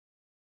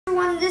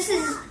this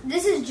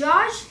is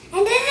Josh.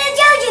 And this is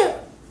Jojo.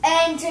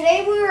 And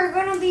today we are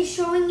going to be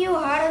showing you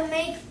how to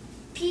make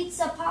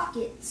pizza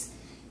pockets.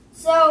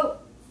 So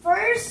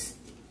first,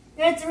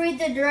 you have to read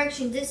the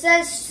directions. It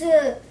says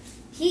to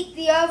heat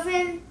the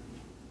oven,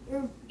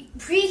 or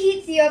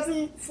preheat the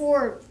oven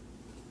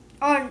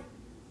on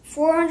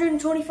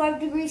 425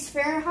 degrees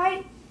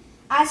Fahrenheit.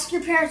 Ask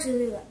your parents to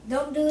do that.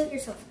 Don't do it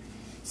yourself.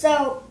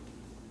 So,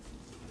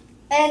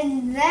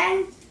 and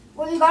then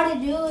what you got to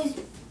do is,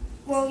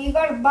 well, you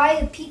got to buy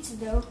the pizza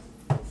dough.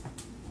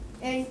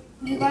 And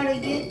you got to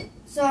get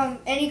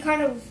any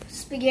kind of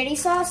spaghetti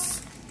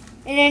sauce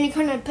and any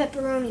kind of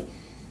pepperoni.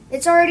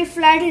 It's already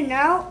flattened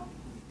out,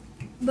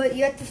 but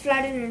you have to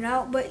flatten it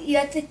out, but you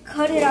have to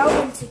cut it out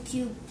into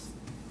cubes.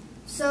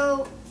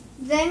 So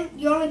then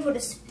you only put a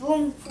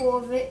spoonful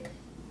of it,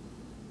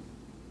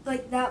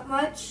 like that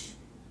much,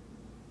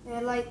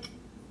 and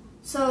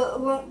so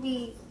it won't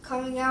be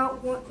coming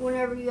out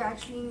whenever you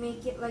actually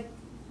make it. Like,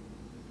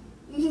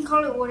 you can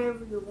call it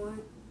whatever you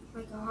want,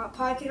 like a hot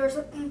pocket or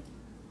something.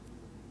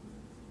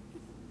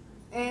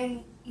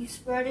 And you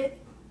spread it,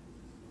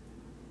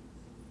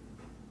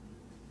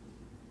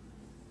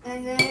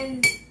 and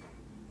then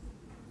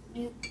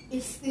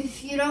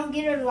if you don't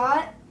get a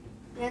lot,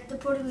 you have to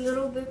put a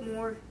little bit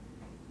more.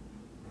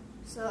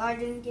 So I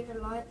didn't get a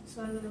lot,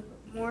 so I'm gonna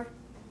put more.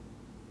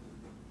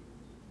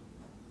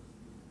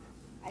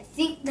 I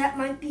think that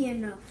might be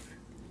enough.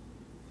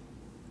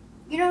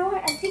 You know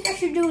what? I think I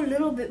should do a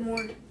little bit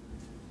more.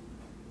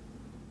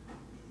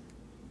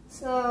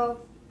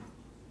 So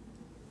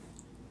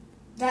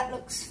that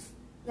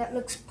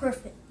looks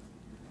perfect.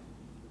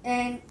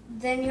 And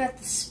then you have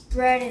to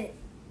spread it.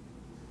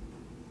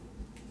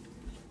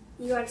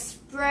 You gotta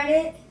spread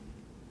it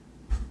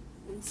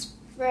and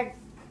spread.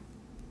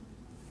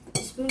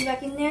 Spoon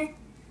back in there.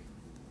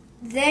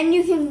 Then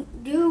you can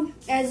do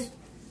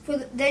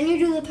then you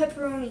do the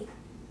pepperoni.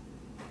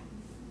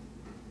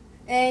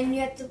 And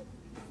you have to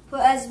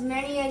put as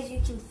many as you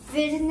can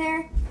fit in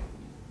there,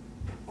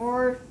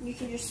 or you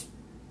can just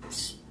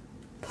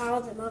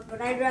pile them up.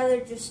 But I'd rather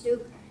just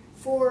do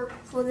 4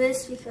 for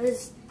this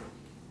because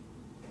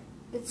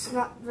it's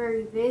not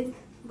very big.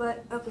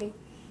 But okay.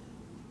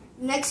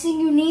 Next thing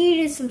you need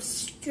is some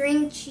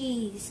string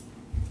cheese.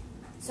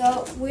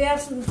 So we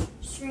have some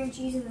string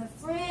cheese in the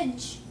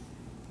fridge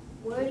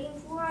waiting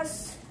for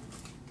us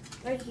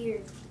right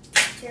here.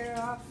 Tear it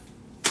off.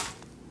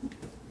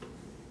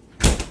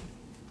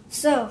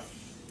 So,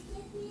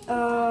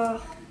 my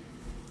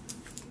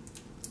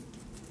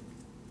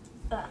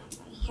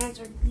hands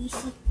are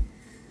greasy.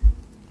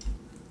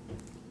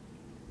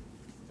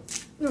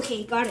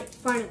 Okay, got it,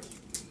 finally.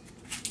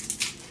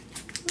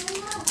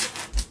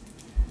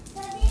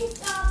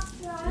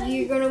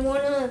 You're gonna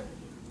wanna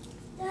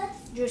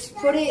just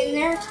put it in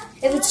there.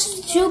 If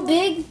it's too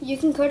big, you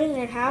can cut it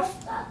in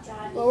half.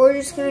 But we're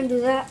just gonna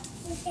do that.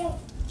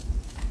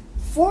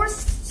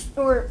 Fourth,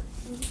 or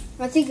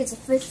I think it's a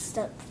 5th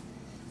step.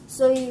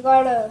 So you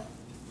gotta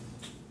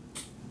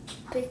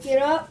pick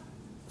it up,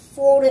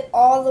 fold it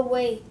all the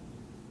way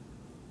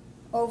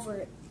over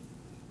it,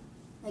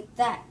 like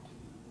that.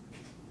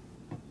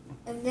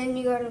 And then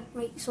you gotta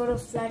sort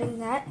of flatten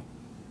that.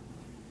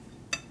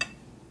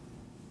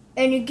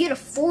 And you get a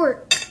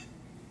fork.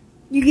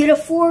 You get a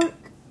fork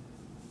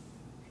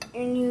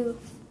and you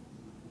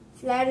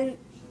flatten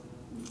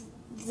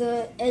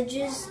the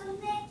edges.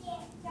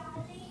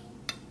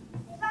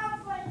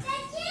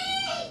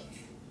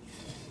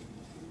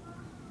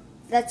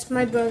 That's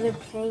my brother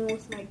playing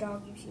with my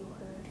dog, if you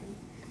heard him.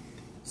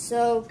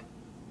 So,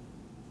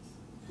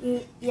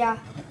 yeah.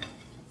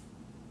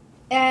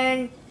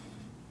 And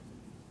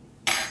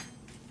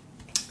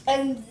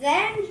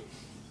then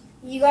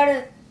you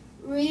gotta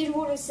read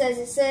what it says.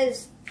 It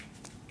says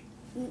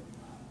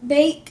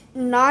bake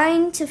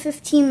 9 to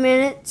 15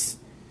 minutes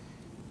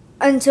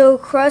until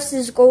crust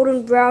is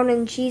golden brown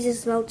and cheese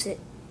is melted.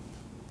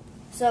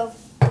 So,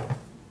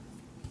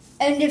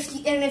 and if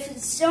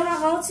it's still not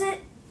melted,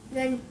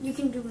 then you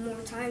can do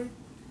more time.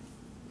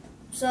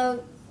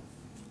 So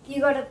you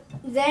gotta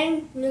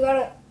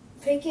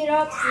pick it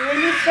up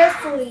really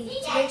carefully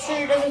to make sure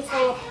it doesn't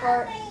fall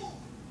apart.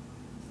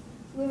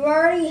 We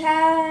already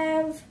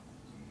have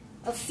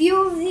a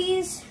few of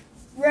these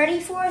ready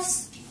for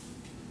us.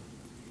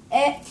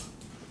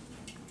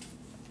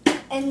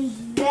 And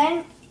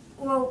then,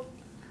 well,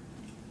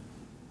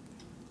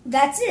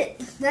 that's it.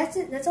 That's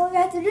it. That's all we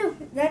have to do.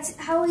 That's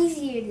how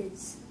easy it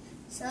is.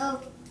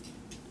 So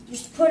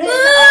just put it in the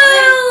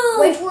oven,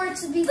 wait for it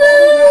to be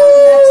golden